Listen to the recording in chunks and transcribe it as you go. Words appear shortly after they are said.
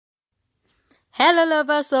Hello,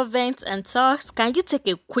 lovers of vents and talks. Can you take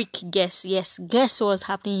a quick guess? Yes, guess what's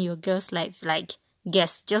happening in your girl's life.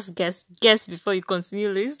 Guess, just guess before you continue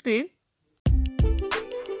listening.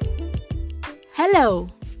 Hello.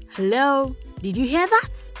 Did you hear that?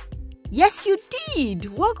 Yes, you did.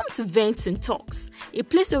 Welcome to Vents and Talks, a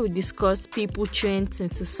place where we discuss people, trends,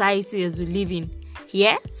 and society as we live in.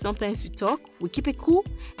 Here, sometimes we talk, we keep it cool,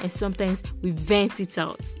 and sometimes we vent it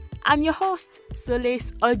out. I'm your host,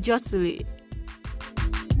 Solace Ojotule.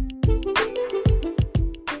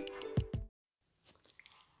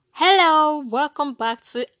 Hello, welcome back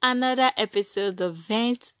to another episode of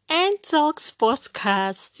Vent and Talks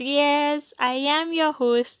podcast. Yes, I am your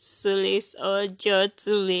host, Solace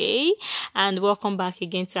Ojotule, and welcome back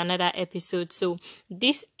again to another episode. So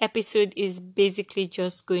this episode is basically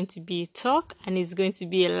just going to be a talk, and it's going to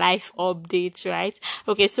be a life update, right?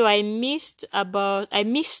 Okay, so I missed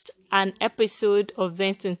an episode of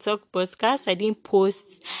Vent and Talk podcast. I didn't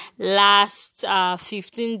post last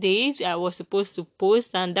 15 days. I was supposed to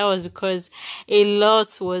post, and that was because a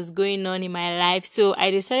lot was going on in my life. So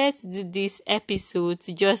I decided to do this episode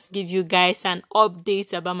to just give you guys an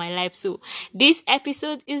update about my life. So this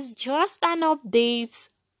episode is just an update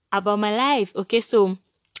about my life. Okay, so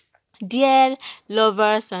dear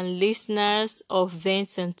lovers and listeners of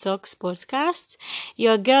Vents and Talks podcast,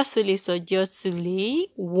 your girl Solace Ojotule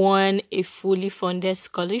won a fully funded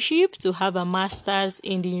scholarship to have a master's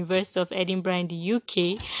in the University of Edinburgh in the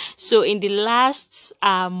UK. So in the last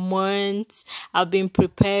month, I've been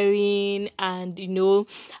preparing and,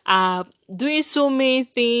 doing so many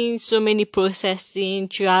things, so many processing,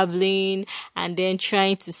 traveling, and then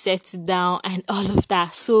trying to settle down and all of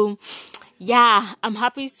that. So yeah, I'm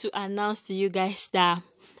happy to announce to you guys that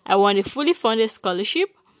I won a fully funded scholarship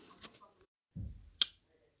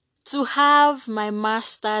to have my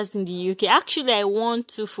master's in the UK. Actually, I won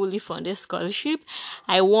 2 fully funded scholarships.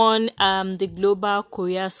 I won the Global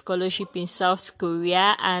Korea Scholarship in South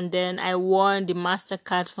Korea, and then I won the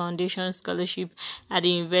Mastercard Foundation Scholarship at the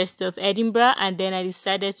University of Edinburgh, and then I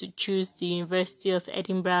decided to choose the University of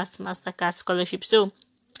Edinburgh's Mastercard Scholarship. So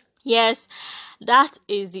yes, that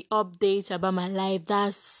is the update about my life.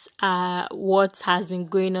 That's what has been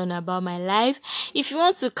going on about my life. If you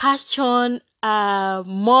want to catch on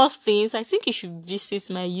more things, I think you should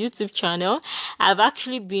visit my YouTube channel. I've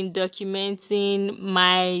actually been documenting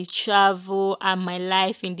my travel and my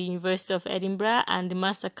life in the University of Edinburgh and the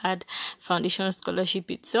Mastercard Foundation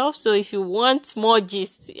Scholarship itself. So if you want more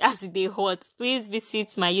gist as they hot, please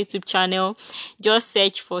visit my YouTube channel. Just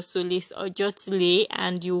search for Solace Ojotule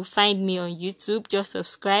and you'll find me on YouTube. Just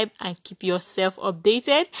subscribe and keep yourself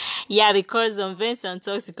updated. Yeah, because on Vents and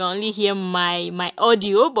Talks you can only hear my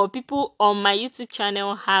audio, but people on my YouTube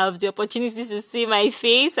channel have the opportunity to see my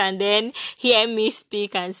face and then hear me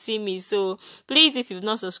speak and see me. So please, if you've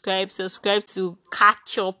not subscribed, subscribe to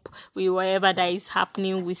catch up with whatever that is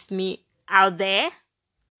happening with me out there.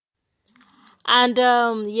 And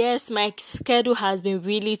yes, my schedule has been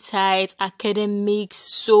really tight. Academics,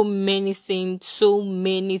 so many things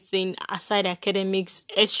aside academics,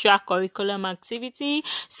 extracurricular activity,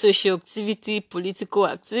 social activity, political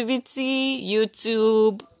activity,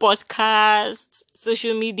 YouTube, podcast,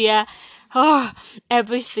 social media,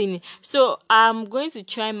 everything. So I'm going to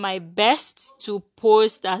try my best to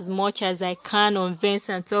post as much as I can on Vents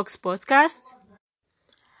and Talks podcast.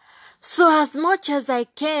 So as much as I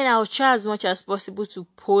can, I'll try as much as possible to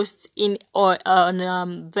post in or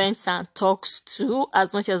on Vents and Talks too,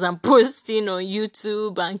 as much as I'm posting on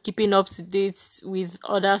YouTube and keeping up to date with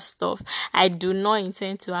other stuff. I do not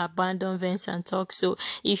intend to abandon Vents and Talks. So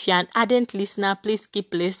if you're an ardent listener, please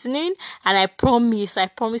keep listening, and I promise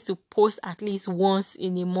to post at least once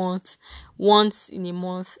in a month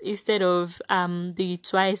instead of the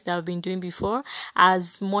twice that I've been doing before.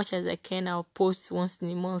 As much as I can, I'll post once in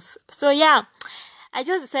a month. So yeah, I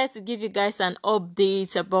just decided to give you guys an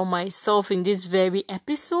update about myself in this very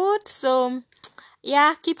episode. So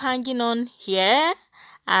yeah, keep hanging on here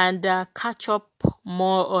and catch up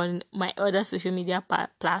more on my other social media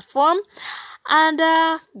platform. And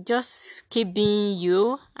just keep being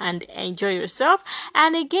you and enjoy yourself.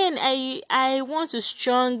 And again, I want to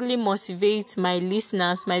strongly motivate my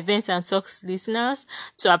listeners, my Vents and Talks listeners,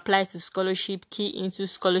 to apply to scholarship, key into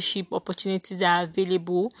scholarship opportunities that are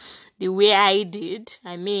available the way I did.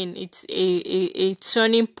 I mean, it's a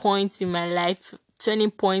turning point in my life.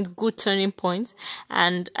 Good turning point.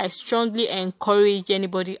 And I strongly encourage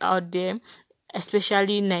anybody out there,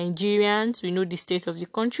 especially Nigerians. We know the state of the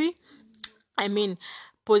country. I mean,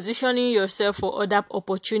 positioning yourself for other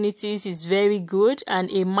opportunities is very good,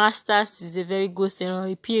 and a master's is a very good thing, or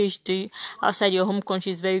a PhD outside your home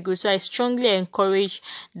country is very good. So I strongly encourage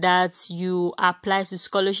that you apply to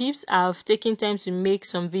scholarships. I've taken time to make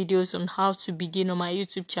some videos on how to begin on my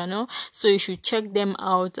YouTube channel, so you should check them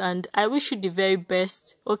out, and I wish you the very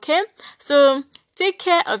best. Okay, so take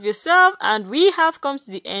care of yourself, and we have come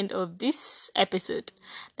to the end of this episode.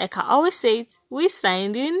 Like I always say, we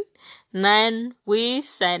signed in, 9 we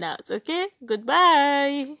sign out. Okay,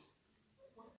 goodbye.